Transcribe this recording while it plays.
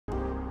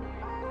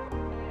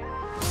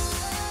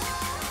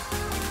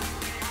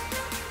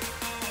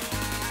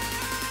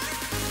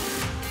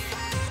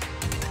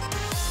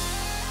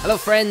Hello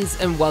friends,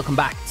 and welcome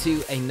back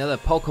to another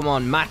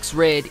Pokemon Max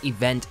Raid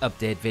event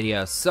update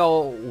video.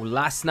 So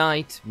last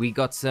night we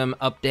got some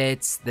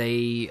updates.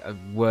 They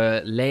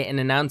were late in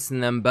announcing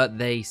them, but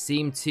they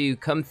seem to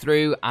come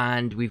through,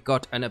 and we've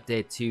got an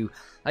update to,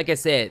 like I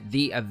said,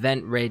 the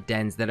event raid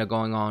dens that are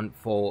going on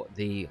for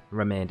the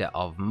remainder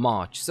of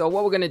March. So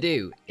what we're going to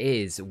do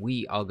is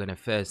we are going to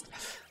first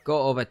go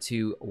over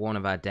to one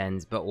of our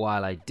dens, but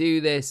while I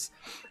do this,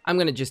 I'm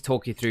going to just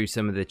talk you through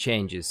some of the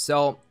changes.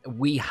 So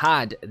we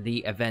had the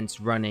events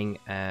running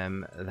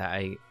that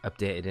I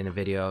updated in a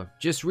video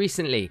just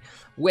recently,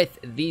 with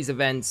these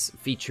events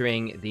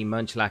featuring the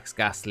Munchlax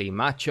Ghastly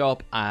Machop,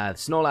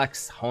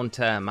 Snorlax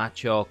Haunter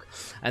Machoke,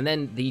 and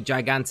then the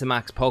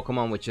Gigantamax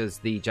Pokemon, which is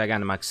the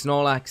Gigantamax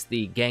Snorlax,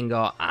 the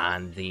Gengar,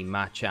 and the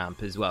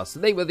Machamp as well.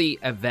 So they were the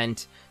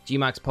event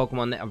Gmax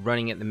Pokemon that are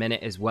running at the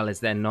minute, as well as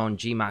their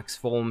non-Gmax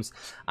forms,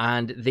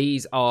 and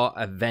these are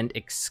event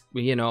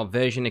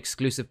version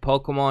exclusive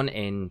Pokemon.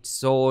 In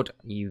Sword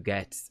you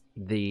get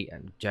the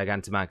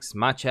Gigantamax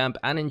Machamp,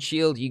 and in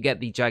Shield you get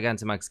the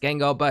Gigantamax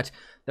Gengar, but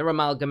they're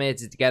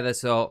amalgamated together,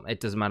 so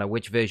it doesn't matter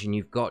which version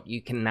you've got,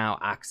 you can now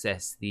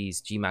access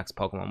these Gmax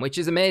Pokemon, which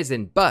is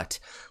amazing. But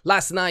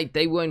last night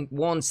they went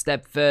one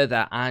step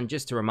further, and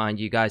just to remind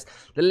you guys,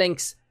 the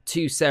links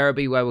to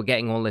Cerebi, where we're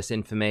getting all this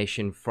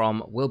information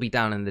from, will be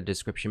down in the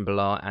description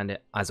below, and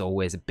as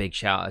always, a big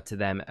shout out to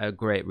them, a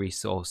great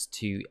resource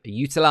to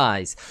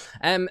utilize.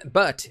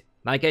 But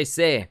like I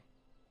say,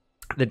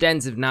 the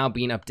dens have now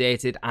been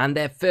updated, and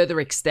they're further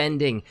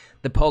extending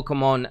the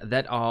Pokemon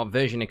that are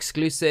version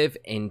exclusive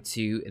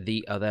into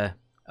the other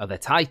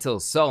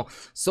titles. So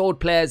Sword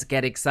players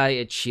get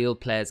excited,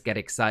 Shield players get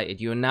excited.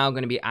 You're now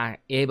going to be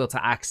able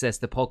to access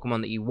the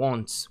Pokemon that you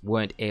once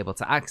weren't able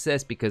to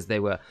access because they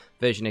were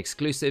version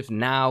exclusive.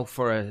 Now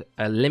for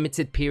a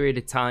limited period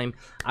of time,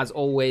 as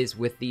always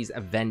with these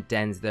event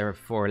dens, they're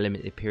for a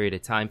limited period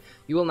of time.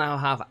 You will now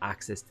have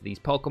access to these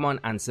Pokemon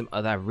and some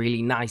other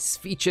really nice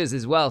features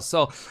as well.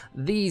 So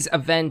these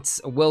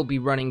events will be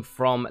running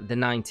from the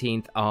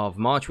 19th of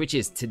March, which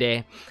is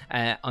today,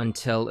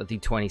 until the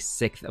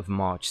 26th of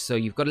March. So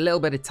you've got a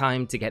little bit of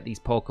time to get these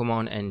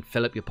Pokemon and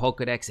fill up your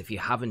Pokedex if you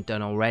haven't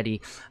done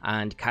already,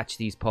 and catch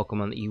these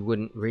Pokemon that you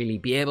wouldn't really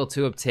be able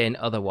to obtain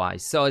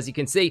otherwise. So as you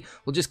can see,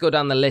 we'll just go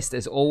down the list.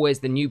 As always,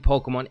 the new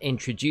Pokemon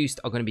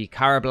introduced are going to be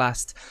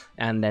Carablast,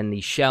 and then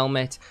the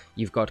Shelmet.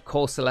 You've got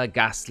Corsola,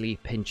 Ghastly,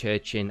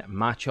 Pincurchin,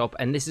 Machop,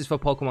 and this is for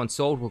Pokemon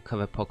Sword. We'll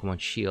cover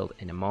Pokemon Shield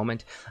in a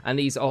moment, and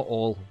these are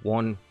all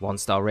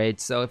one-star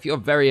raids, so if you're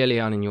very early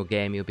on in your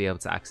game, you'll be able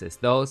to access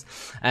those.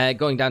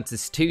 Going down to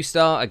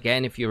 2-star,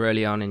 again, if you're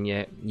early on in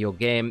your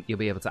game, you'll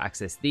be able to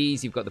access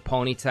these. You've got the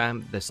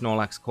Ponyta, the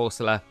Snorlax,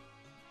 Corsola,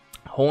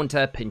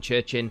 Haunter,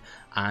 Pincurchin,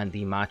 and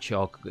the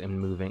Machoke. And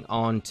moving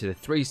on to the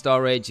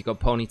 3-star raids, you've got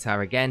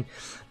Ponyta again,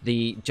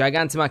 the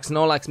Gigantamax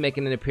Snorlax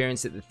making an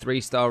appearance at the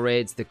 3-star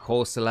raids, the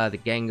Corsola, the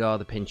Gengar,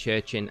 the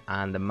Pincurchin,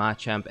 and the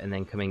Machamp. And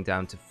then coming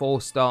down to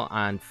 4-star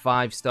and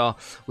 5-star,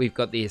 we've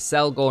got the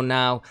Aselgor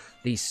now,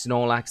 the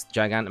Snorlax,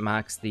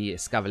 Gigantamax, the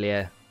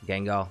Escavalier,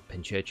 Gengar,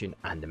 Pincurchin,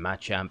 and the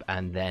Machamp,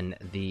 and then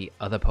the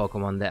other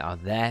Pokemon that are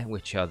there,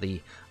 which are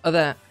the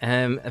other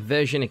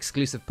version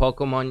exclusive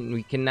Pokemon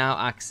we can now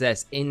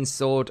access in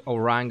Sword: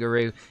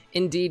 Oranguru,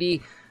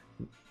 Indeedee,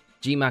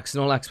 Gmax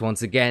Snorlax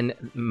once again,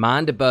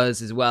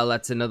 Mandibuzz as well.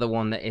 That's another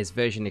one that is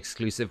version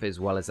exclusive, as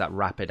well as that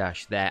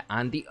Rapidash there.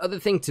 And the other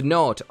thing to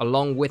note,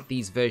 along with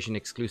these version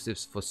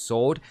exclusives for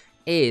Sword,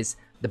 is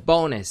the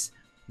bonus.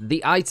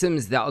 The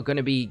items that are going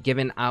to be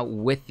given out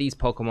with these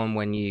Pokemon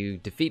when you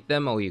defeat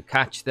them or you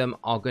catch them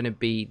are going to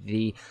be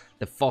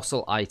the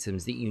fossil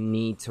items that you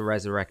need to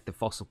resurrect the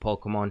fossil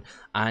Pokemon.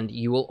 And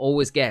you will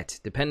always get,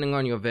 depending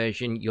on your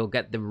version, you'll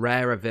get the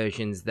rarer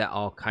versions that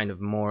are kind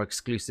of more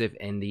exclusive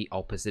in the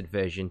opposite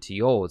version to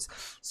yours.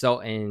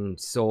 So in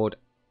Sword,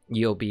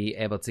 you'll be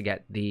able to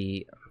get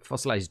the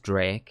fossilized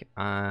Drake,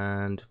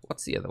 and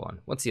what's the other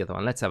one?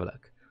 Let's have a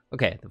look.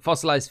 Okay, the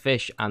fossilized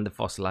fish and the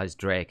fossilized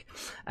Drake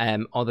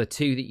are the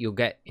two that you'll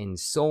get in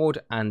Sword,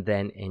 and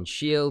then in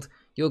Shield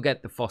you'll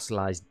get the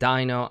fossilized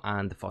Dino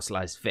and the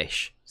fossilized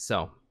fish.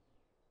 So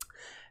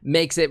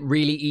makes it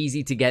really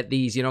easy to get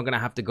these. You're not going to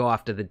have to go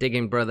after the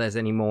Digging Brothers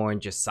anymore and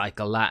just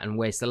cycle that and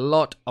waste a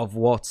lot of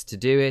watts to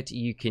do it.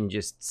 You can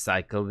just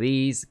cycle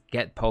these,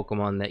 get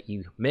Pokemon that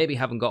you maybe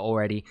haven't got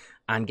already,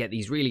 and get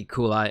these really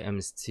cool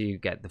items to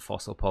get the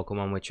fossil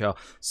Pokemon, which are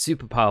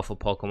super powerful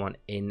Pokemon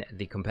in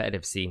the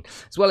competitive scene.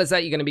 As well as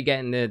that, you're going to be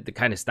getting the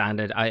kind of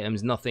standard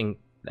items, nothing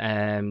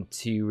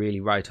to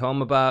really write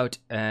home about.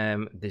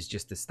 There's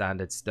just the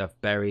standard stuff: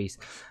 berries,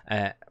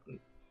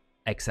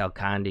 XL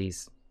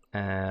candies,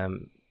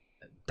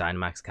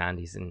 Dynamax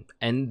candies,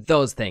 and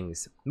those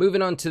things.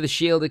 Moving on to the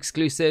Shield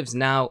exclusives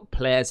now,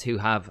 players who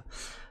have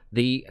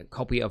the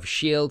copy of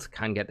Shield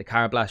can get the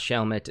Carablast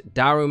Shelmet.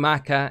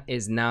 Darumaka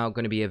is now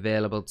going to be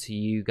available to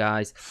you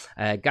guys.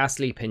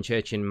 Ghastly,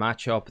 Pinchurchin,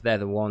 Machop, they're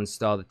the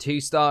 1-star. The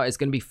 2-star is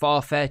going to be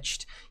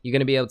Far-Fetched. You're going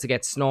to be able to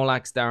get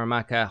Snorlax,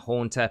 Darumaka,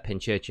 Haunter,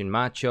 Pinchurchin,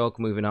 Machop.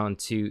 Moving on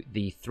to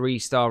the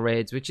 3-star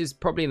raids, which is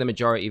probably the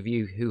majority of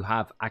you who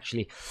have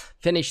actually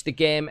finished the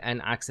game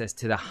and access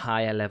to the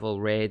higher level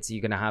raids.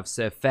 You're going to have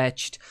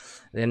Surfetched.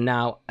 Then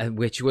now,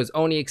 which was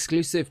only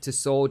exclusive to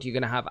Sword, you're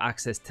going to have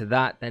access to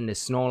that. Then the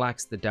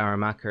Snorlax, the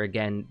Darumaka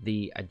again,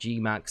 the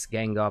G-Max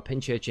Gengar,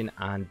 Pinchurchin,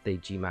 and the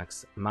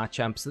G-Max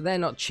Machamp. So they're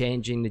not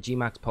changing. The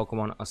G-Max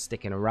Pokemon are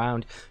sticking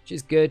around, which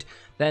is good.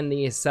 Then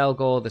the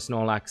Selgor, the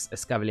Snorlax,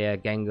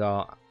 Escavalier,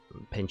 Gengar,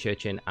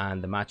 Pinchurchin,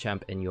 and the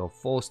Machamp in your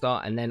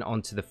 4-star. And then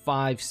onto the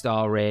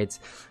 5-star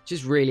raids, which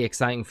is really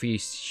exciting for you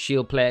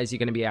Shield players. You're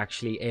going to be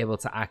actually able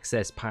to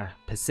access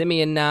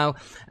Persimmon now,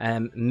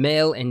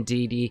 Male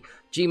Indeedee,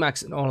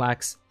 G-Max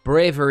Snorlax,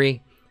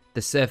 Bravery,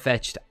 the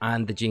Surfetched,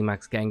 and the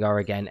G-Max Gengar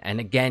again. And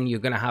again, you're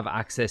going to have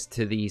access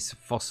to these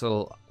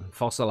fossil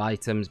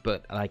items,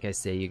 but like I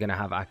say, you're going to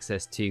have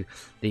access to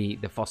the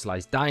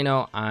fossilized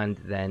dino and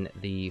then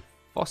the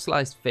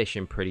fossilized fish,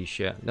 I'm pretty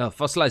sure. No,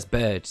 fossilized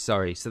bird,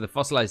 sorry. So the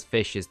fossilized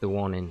fish is the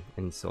one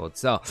in Sword.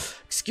 So,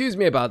 excuse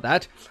me about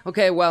that.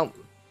 Okay, well,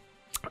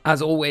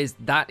 as always,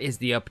 that is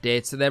the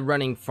update. So they're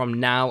running from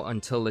now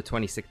until the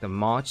 26th of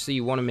March. So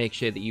you want to make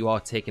sure that you are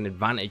taking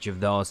advantage of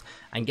those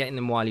and getting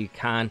them while you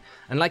can.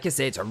 And like I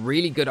say, it's a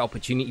really good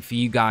opportunity for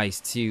you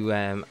guys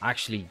to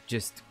actually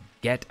just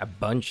get a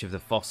bunch of the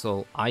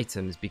fossil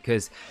items,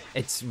 because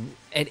it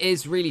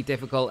is really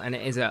difficult, and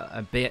it is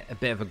a bit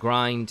of a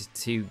grind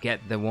to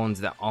get the ones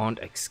that aren't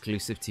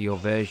exclusive to your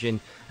version.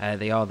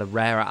 They are the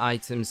rarer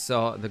items,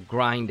 so the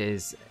grind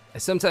is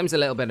sometimes a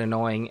little bit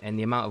annoying, and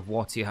the amount of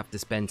watts you have to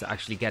spend to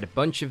actually get a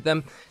bunch of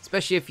them,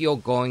 especially if you're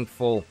going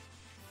for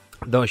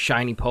those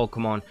shiny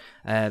Pokemon,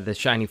 the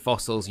shiny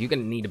fossils. You're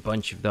going to need a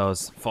bunch of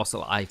those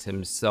fossil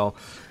items, so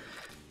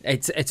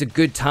it's a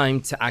good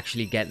time to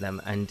actually get them.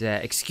 And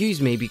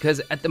excuse me,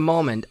 because at the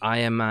moment I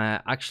am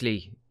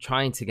actually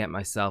trying to get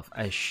myself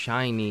a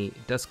shiny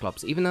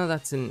Dusclops, even though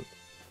that's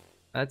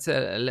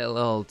a little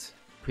old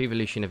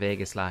pre-evolution of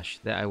Aegislash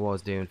that I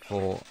was doing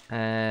for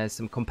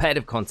some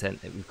competitive content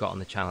that we've got on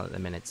the channel at the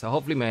minute. So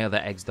hopefully my other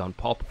eggs don't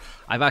pop.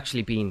 I've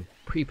actually been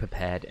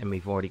pre-prepared, and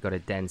we've already got a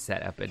den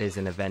set up. It is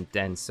an event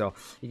den, so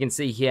you can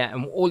see here,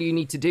 and all you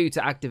need to do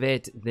to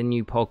activate the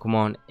new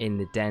Pokemon in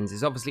the dens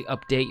is obviously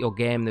update your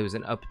game. There was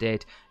an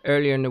update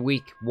earlier in the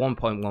week,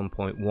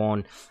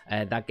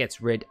 1.1.1, that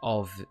gets rid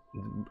of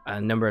a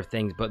number of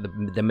things, but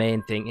the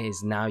main thing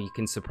is now you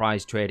can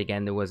surprise trade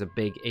again. There was a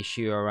big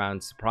issue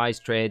around surprise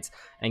trades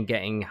and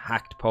getting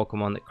hacked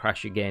Pokemon that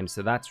crash your game,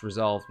 so that's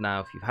resolved now.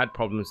 If you've had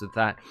problems with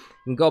that,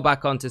 you can go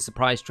back onto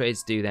surprise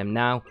trades, do them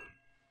now.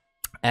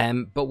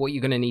 But what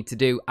you're going to need to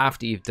do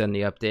after you've done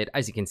the update,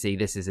 as you can see,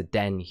 this is a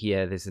den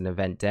here. This is an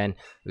event den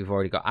we've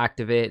already got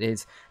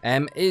activated.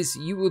 Is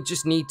you will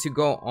just need to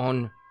go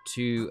on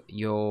to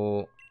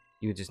your,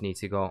 you just need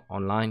to go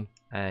online.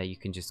 You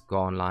can just go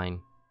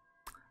online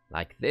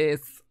like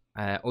this,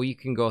 or you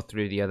can go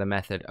through the other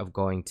method of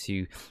going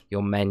to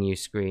your menu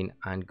screen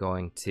and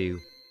going to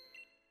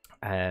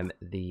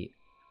the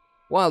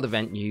Wild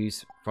Event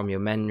News from your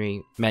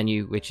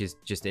menu, which is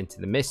just into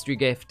the Mystery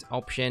Gift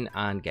option,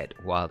 and get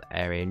Wild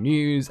Area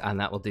News, and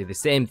that will do the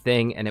same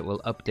thing, and it will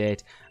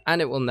update,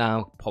 and it will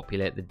now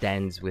populate the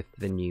dens with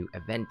the new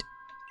event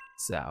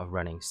that are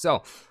running.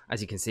 So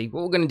as you can see,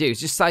 what we're going to do is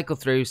just cycle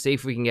through, see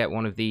if we can get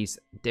one of these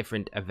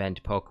different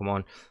event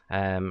Pokemon.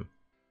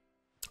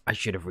 I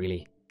should have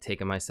really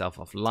taken myself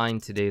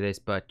offline to do this,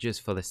 but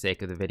just for the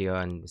sake of the video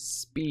and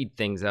speed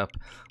things up,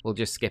 we'll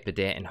just skip a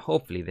day, and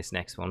hopefully this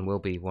next one will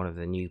be one of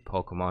the new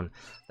Pokemon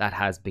that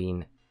has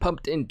been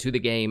pumped into the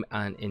game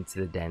and into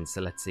the den. So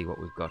let's see what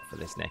we've got for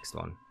this next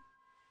one.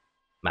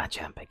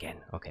 Machamp again.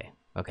 Okay,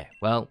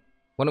 well,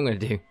 what I'm going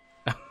to do,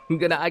 I'm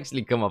going to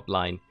actually come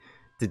offline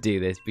to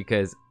do this,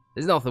 because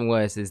there's nothing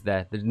worse, is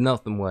there? There's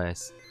nothing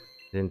worse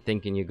than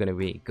thinking you're going to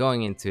be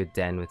going into a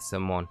den with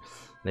someone.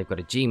 They've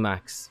got a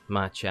G-Max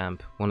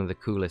Machamp, one of the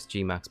coolest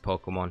G-Max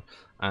Pokemon,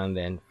 and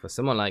then for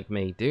someone like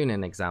me doing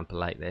an example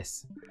like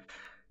this,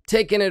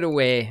 taking it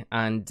away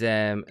and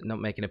not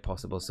making it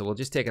possible. So we'll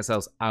just take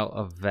ourselves out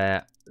of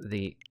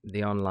the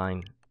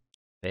online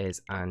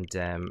phase, and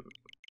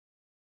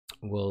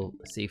we'll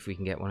see if we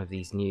can get one of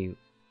these new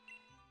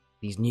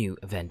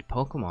event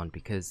Pokemon,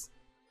 because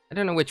I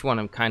don't know which one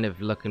I'm kind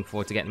of looking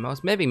forward to getting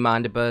most. Maybe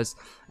Mandibuzz.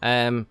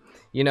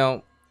 You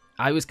know,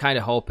 I was kind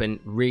of hoping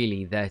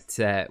really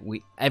that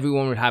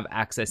everyone would have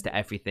access to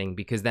everything,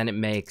 because then it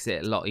makes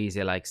it a lot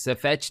easier. Like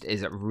Surfetched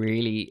is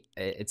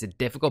it's a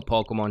difficult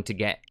Pokemon to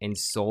get in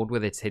Sword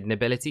with its hidden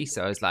ability.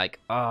 So it's like,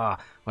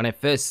 When I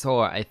first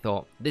saw it, I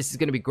thought, this is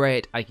going to be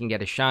great. I can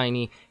get a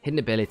shiny, hidden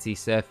ability,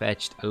 surf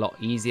etched a lot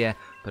easier.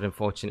 But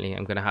unfortunately,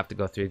 I'm going to have to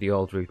go through the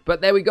old route.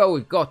 But there we go.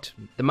 We've got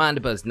the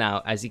Mandibuzz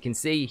now. As you can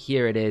see,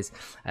 here it is.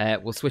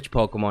 We'll switch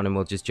Pokemon and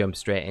we'll just jump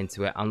straight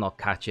into it. I'll not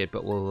catch it,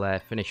 but we'll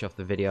finish off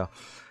the video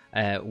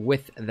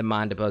with the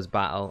Mandibuzz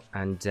battle.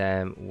 And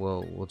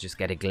we'll just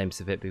get a glimpse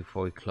of it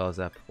before we close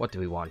up. What do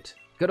we want?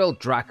 Good old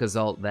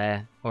Dracozolt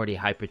there. Already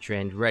hyper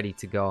trained, ready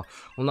to go.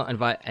 We'll not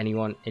invite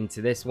anyone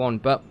into this one,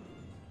 but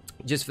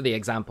just for the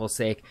example's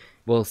sake,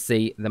 we'll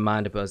see the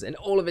Mandibuzz in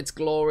all of its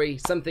glory,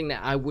 something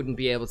that I wouldn't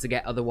be able to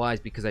get otherwise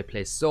because I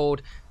play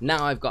Sword.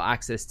 Now I've got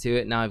access to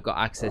it. Now I've got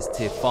access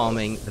to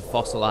farming the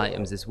fossil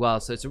items as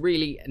well. So it's a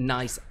really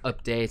nice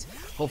update.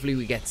 Hopefully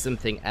we get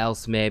something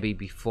else maybe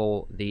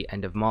before the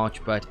end of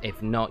March, but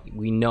if not,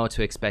 we know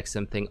to expect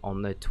something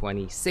on the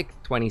 26th,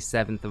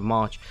 27th of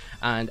March.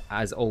 And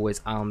as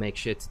always, I'll make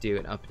sure to do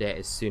an update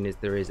as soon as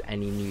there is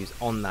any news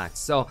on that.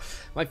 So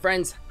my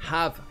friends,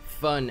 have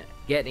fun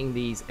getting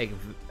these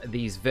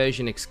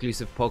version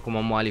exclusive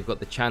Pokemon while you've got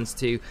the chance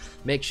to.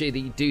 Make sure that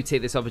you do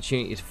take this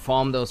opportunity to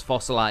farm those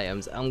fossil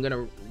items. I'm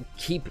gonna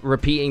keep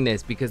repeating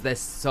this because they're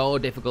so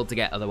difficult to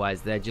get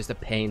otherwise. They're just a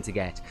pain to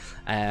get.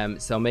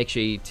 So make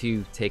sure you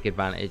do take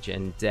advantage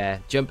and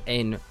jump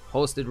in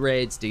hosted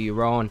raids, do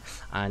your own,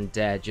 and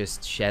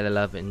just share the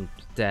love and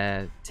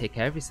take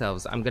care of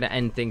yourselves. I'm going to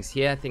end things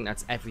here. I think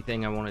that's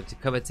everything I wanted to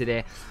cover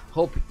today.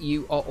 Hope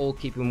you are all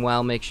keeping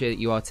well. Make sure that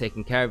you are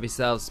taking care of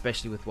yourselves,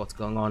 especially with what's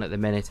going on at the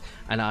minute.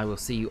 And I will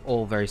see you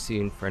all very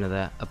soon for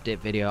another update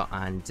video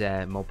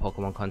and more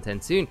Pokemon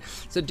content soon.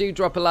 So do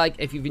drop a like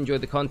if you've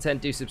enjoyed the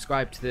content. Do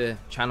subscribe to the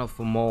channel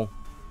for more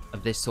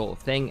of this sort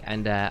of thing.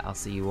 And I'll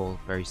see you all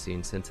very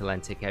soon. So until then,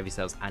 take care of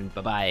yourselves and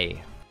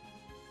bye-bye.